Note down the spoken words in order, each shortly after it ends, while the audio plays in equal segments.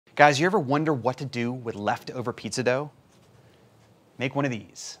Guys, you ever wonder what to do with leftover pizza dough? Make one of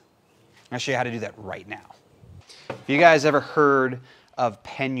these. I'll show you how to do that right now. Have you guys ever heard of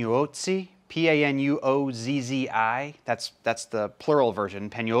Panuozzi? P-A-N-U-O-Z-Z-I. That's the plural version.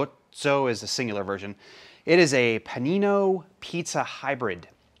 Panuozzo is the singular version. It is a panino-pizza hybrid.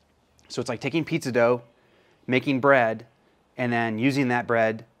 So it's like taking pizza dough, making bread, and then using that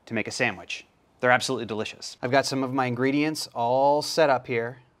bread to make a sandwich. They're absolutely delicious. I've got some of my ingredients all set up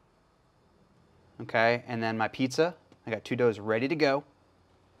here. Okay, and then my pizza. I got 2 doughs ready to go.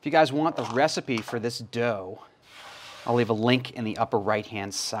 If you guys want the recipe for this dough, I'll leave a link in the upper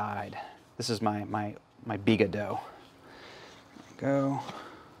right-hand side. This is my biga dough. There we go.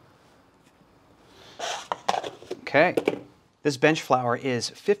 Okay. This bench flour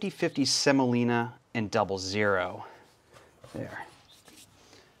is 50/50 semolina and 00. There.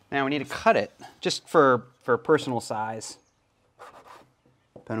 Now we need to cut it just for personal size.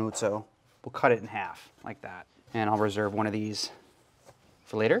 Panuozzo. We'll cut it in half like that. And I'll reserve one of these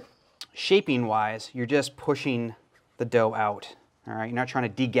for later. Shaping wise, you're just pushing the dough out. All right, you're not trying to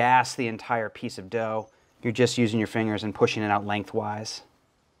degas the entire piece of dough. You're just using your fingers and pushing it out lengthwise.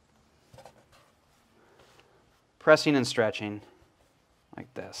 Pressing and stretching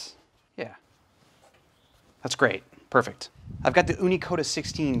like this. Yeah, that's great, perfect. I've got the Unicoda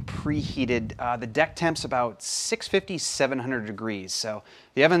 16 preheated. The deck temp's about 650, 700 degrees. So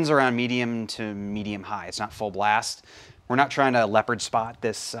the oven's around medium to medium high. It's not full blast. We're not trying to leopard spot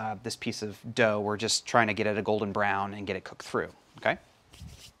this, this piece of dough. We're just trying to get it a golden brown and get it cooked through, okay?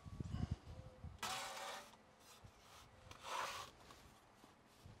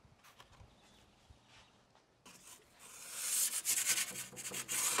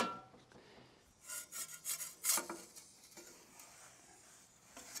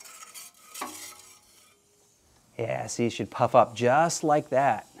 Yeah, see, it should puff up just like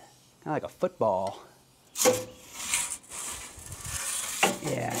that. Kind of like a football.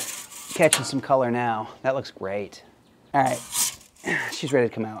 Yeah, catching some color now. That looks great. All right, she's ready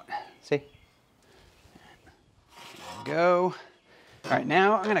to come out. See? There we go. All right,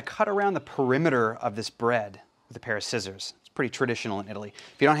 now I'm gonna cut around the perimeter of this bread with a pair of scissors. It's pretty traditional in Italy.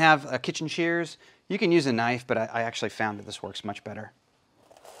 If you don't have kitchen shears, you can use a knife, but I actually found that this works much better.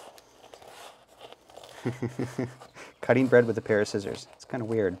 Cutting bread with a pair of scissors. It's kind of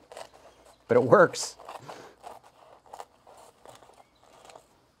weird, but it works.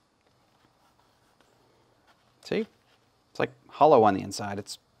 See? It's like hollow on the inside.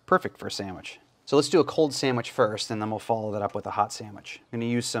 It's perfect for a sandwich. So let's do a cold sandwich first, and then we'll follow that up with a hot sandwich. I'm going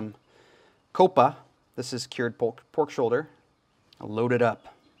to use some coppa. This is cured pork shoulder. I'll load it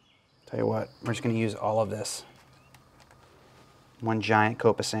up. Tell you what, we're just going to use all of this. One giant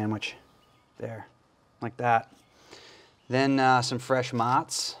coppa sandwich. There. Like that. Then some fresh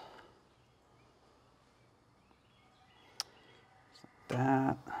mozz. Like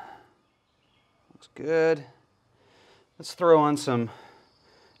that. Looks good. Let's throw on some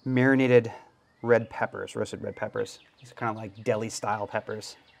marinated red peppers, roasted red peppers. These are kind of like deli-style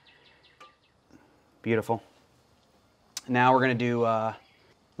peppers. Beautiful. Now we're going to do a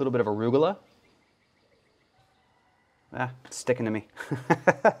little bit of arugula. Ah, it's sticking to me.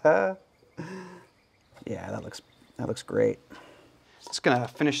 Yeah, that looks great. Just gonna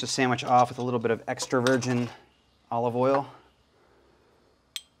finish the sandwich off with a little bit of extra virgin olive oil.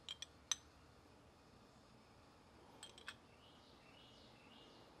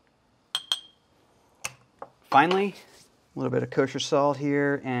 Finally, a little bit of kosher salt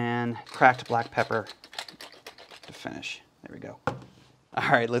here and cracked black pepper to finish. There we go. All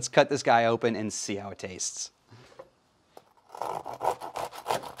right, let's cut this guy open and see how it tastes.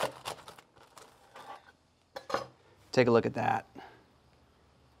 Take a look at that.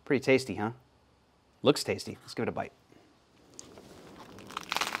 Pretty tasty, huh? Looks tasty. Let's give it a bite.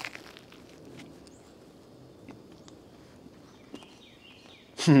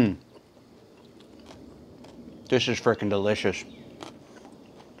 This is freaking delicious.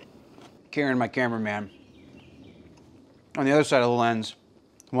 Kieran, my cameraman, on the other side of the lens,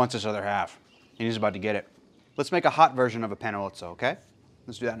 wants this other half, and he's about to get it. Let's make a hot version of a Panuozzo, okay?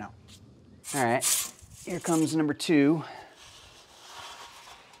 Let's do that now. All right. Here comes number 2.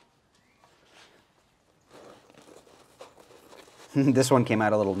 This one came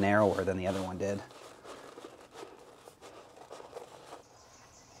out a little narrower than the other one did.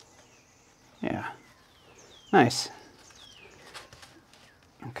 Yeah, nice.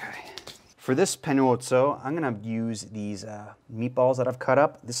 Okay. For this Panuozzo, I'm gonna use these meatballs that I've cut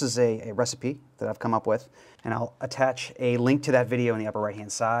up. This is a recipe that I've come up with, and I'll attach a link to that video in the upper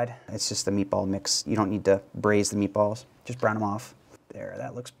right-hand side. It's just the meatball mix. You don't need to braise the meatballs, just brown them off. There,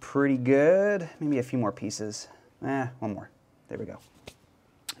 that looks pretty good. Maybe a few more pieces. One more. There we go.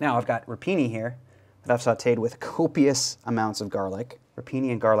 Now I've got rapini here that I've sauteed with copious amounts of garlic.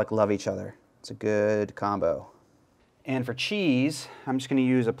 Rapini and garlic love each other. It's a good combo. And for cheese, I'm just gonna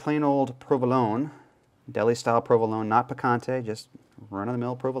use a plain old provolone, deli-style provolone, not picante, just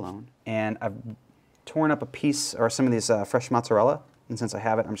run-of-the-mill provolone. And I've torn up a piece, or some of these fresh mozzarella, and since I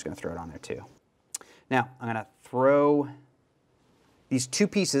have it, I'm just gonna throw it on there too. Now, I'm gonna throw these 2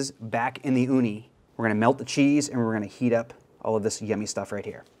 pieces back in the uni. We're gonna melt the cheese and we're gonna heat up all of this yummy stuff right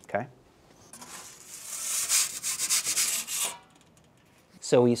here, okay?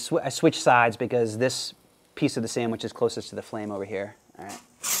 So I switch sides because this piece of the sandwich is closest to the flame over here. All right.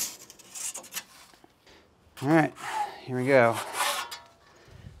 All right, here we go.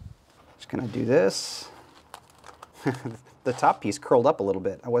 Just gonna do this. The top piece curled up a little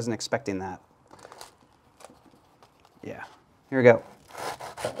bit. I wasn't expecting that. Yeah, here we go.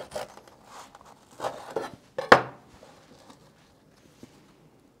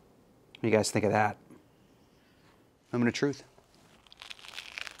 What do you guys think of that? Moment of truth.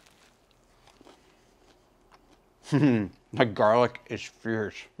 The garlic is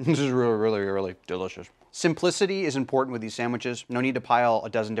fierce. This is really, really, really delicious. Simplicity is important with these sandwiches. No need to pile a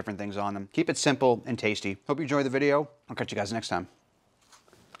dozen different things on them. Keep it simple and tasty. Hope you enjoyed the video. I'll catch you guys next time.